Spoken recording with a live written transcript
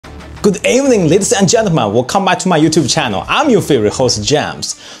Good evening, ladies and gentlemen. Welcome back to my YouTube channel. I'm your favorite host,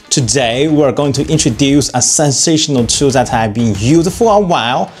 James. Today, we're going to introduce a sensational tool that I've been using for a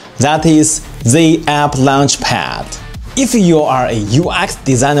while. That is the AppLaunchpad. If you are a UX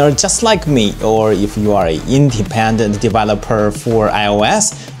designer just like me, or if you are an independent developer for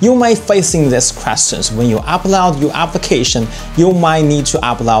iOS, you might facing these questions. When you upload your application, you might need to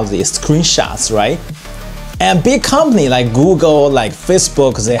upload the screenshots, right? And big company like Google, like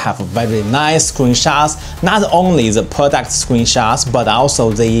Facebook, they have very nice screenshots. Not only the product screenshots, but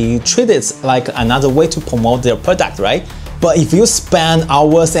also they treat it like another way to promote their product, right? But if you spend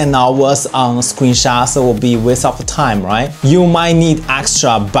hours and hours on screenshots, it will be a waste of time, right? You might need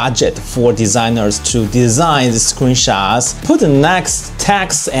extra budget for designers to design the screenshots, put the nice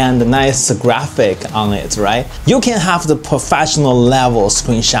text and the nice graphic on it, right? You can have the professional level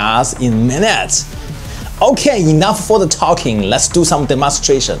screenshots in minutes. Okay, enough for the talking. Let's do some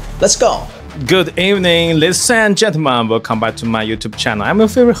demonstration. Let's go. Good evening, ladies and gentlemen. Welcome back to my YouTube channel. I'm your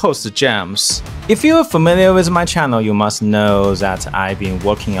favorite host, James. If you're familiar with my channel, you must know that I've been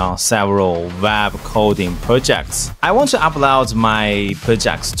working on several web coding projects. I want to upload my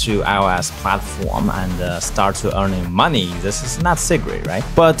projects to iOS platform and start to earning money. This is not secret, right?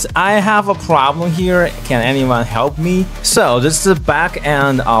 But I have a problem here. Can anyone help me? So this is the back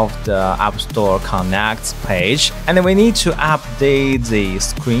end of the AppStore Connect page, and we need to update the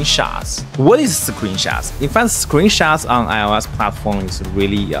screenshots. What is screenshots? In fact, screenshots on iOS platform is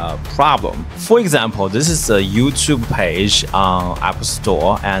really a problem. For example, this is a YouTube page on App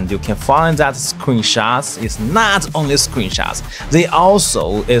Store, and you can find that screenshots is not only screenshots, they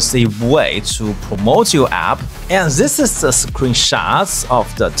also is a way to promote your app. And this is the screenshots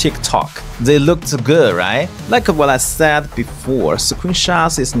of the TikTok. They looked good, right? Like what I said before,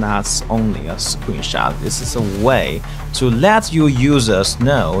 screenshots is not only a screenshot. This is a way to let your users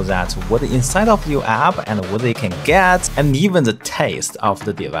know that what is inside of your app and what they can get, and even the taste of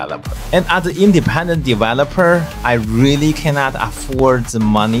the developer. And as an independent developer, I really cannot afford the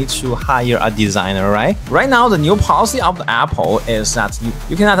money to hire a designer, right? Right now, the new policy of Apple is that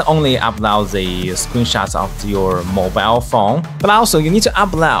you cannot only upload the screenshots of your mobile phone, but also you need to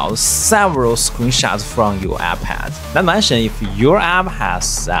upload several screenshots from your iPad. Not mention, if your app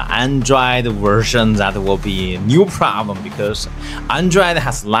has an Android version, that will be a new problem because Android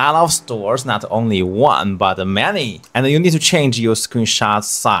has a lot of stores, not only one, but many. And you need to change your screenshot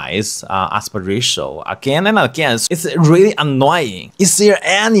size, aspect ratio again and again. It's really annoying. Is there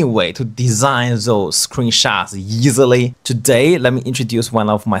any way to design those screenshots easily? Today, let me introduce one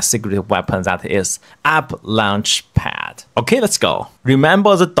of my secret weapons, that is AppLaunchpad. Okay, let's go.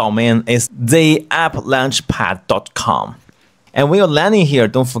 Remember, the domain is theapplaunchpad.com. And when you're landing here,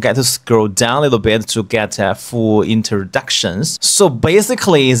 don't forget to scroll down a little bit to get full introductions. So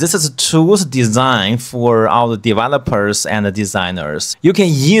basically, this is a tool designed for all the developers and the designers. You can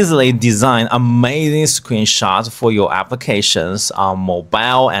easily design amazing screenshots for your applications on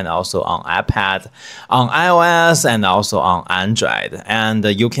mobile and also on iPad, on iOS and also on Android. And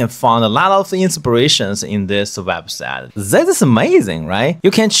you can find a lot of inspirations in this website. That is amazing, right?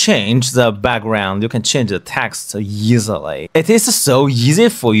 You can change the background, you can change the text easily. It is so easy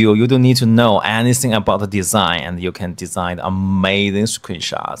for you. You don't need to know anything about the design, and you can design amazing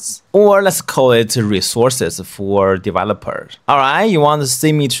screenshots. Or let's call it resources for developers. All right, you want to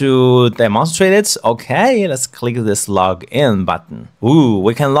see me to demonstrate it? Okay, let's click this login button. Ooh,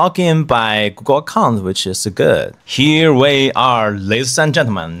 we can log in by Google account, which is good. Here we are, ladies and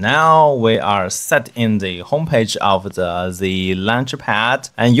gentlemen. Now we are set in the homepage of the Launchpad,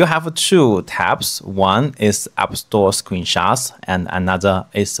 and you have two tabs. One is AppStore Screenshots, and another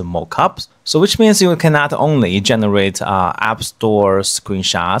is mockups. So which means you can not only generate App Store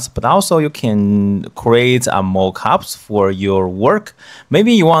screenshots, but also you can create mockups for your work.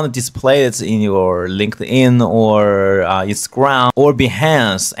 Maybe you want to display it in your LinkedIn or Instagram or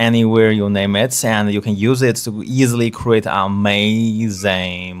Behance, anywhere you name it, and you can use it to easily create an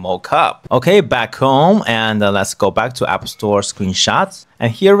amazing mockup. Okay, back home, and let's go back to App Store Screenshots.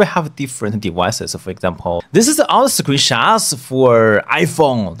 And here we have different devices. For example, this is all the screenshots for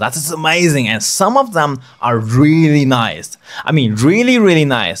iPhone. That is amazing. And some of them are really nice. I mean, really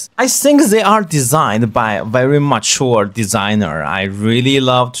nice. I think they are designed by a very mature designer. I really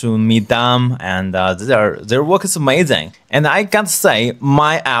love to meet them, and their work is amazing. And I gotta say,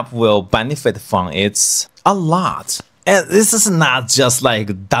 my app will benefit from it a lot. And this is not just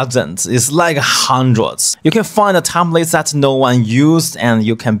like dozens, it's like hundreds. You can find the templates that no one used, and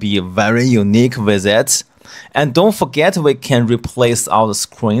you can be very unique with it. And don't forget, we can replace all the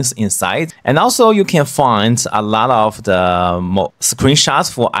screens inside. And also you can find a lot of the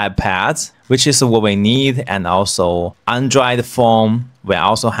screenshots for iPad, which is what we need, and also Android phone. We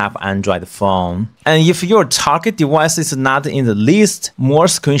also have Android phone. And if your target device is not in the list, more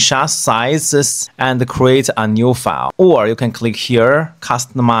screenshot sizes and create a new file. Or you can click here,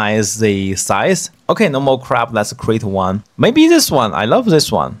 customize the size. Okay, no more crap, let's create one. Maybe this one, I love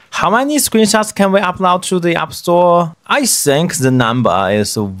this one. How many screenshots can we upload to the App Store? I think the number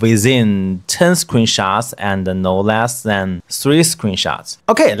is within 10 screenshots and no less than 3 screenshots.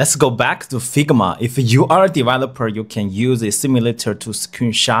 Okay, let's go back to Figma. If you are a developer, you can use a simulator to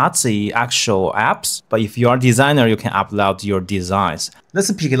screenshot the actual apps. But if you are a designer, you can upload your designs. Let's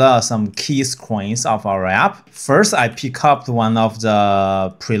pick up some key screens of our app. First, I pick up one of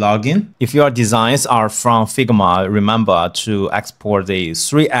the pre-login. If your designs are from Figma, remember to export the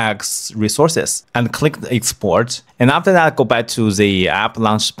 3x resources and click the export. And after that, go back to the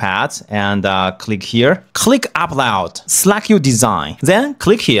AppLaunchpad and click here. Click upload, select your design, then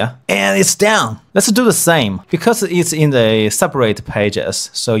click here and it's done. Let's do the same because it's in the separate pages.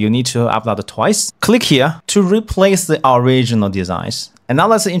 So you need to upload it twice. Click here to replace the original designs. And now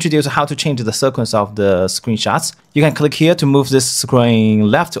let's introduce how to change the sequence of the screenshots. You can click here to move this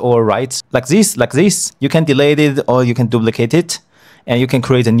screen left or right, like this, like this. You can delete it or you can duplicate it. And you can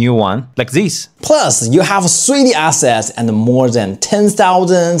create a new one like this. Plus, you have 3D assets and more than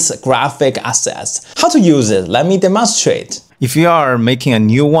 10,000 graphic assets. How to use it? Let me demonstrate. If you are making a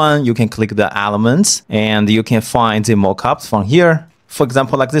new one, you can click the elements and you can find the mockups from here. For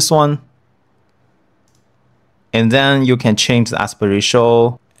example, like this one. And then you can change the aspect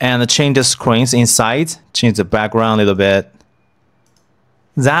ratio and change the screens inside, change the background a little bit.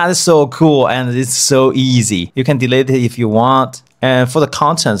 That is so cool and it's so easy. You can delete it if you want. And for the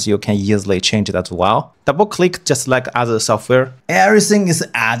contents, you can easily change it as well. Double click just like other software. Everything is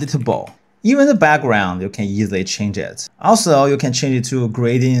editable. Even the background, you can easily change it. Also, you can change it to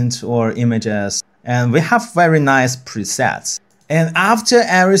gradient or images. And we have very nice presets. And after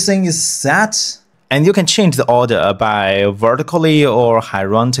everything is set, and you can change the order by vertically or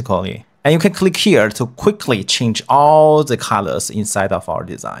horizontally. And you can click here to quickly change all the colors inside of our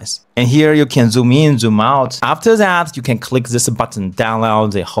designs. And here you can zoom in, zoom out. After that, you can click this button,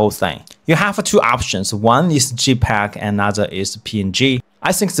 download the whole thing. You have 2 options. One is JPEG and another is PNG.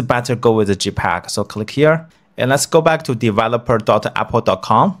 I think it's better go with the JPEG. So click here and let's go back to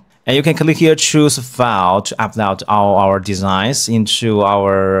developer.apple.com. And you can click here, choose file to upload all our designs into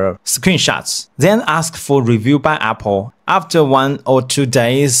our screenshots. Then ask for review by Apple. After 1 or 2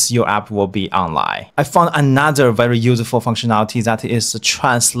 days, your app will be online. I found another very useful functionality that is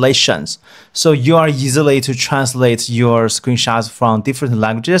translations. So you are easily to translate your screenshots from different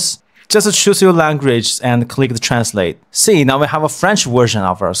languages. Just choose your language and click the translate. See, now we have a French version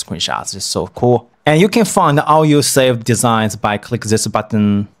of our screenshots. It's so cool. And you can find all your saved designs by click this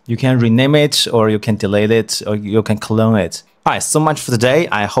button. You can rename it or you can delete it or you can clone it. Alright, so much for today.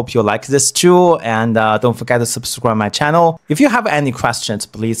 I hope you like this too, and don't forget to subscribe my channel. If you have any questions,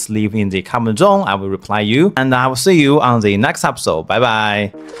 please leave in the comment zone. I will reply you, and I will see you on the next episode. Bye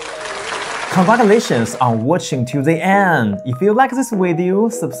bye. Congratulations on watching to the end. If you like this video,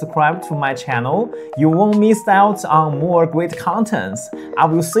 subscribe to my channel. You won't miss out on more great contents. I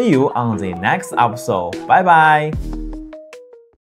will see you on the next episode. Bye bye.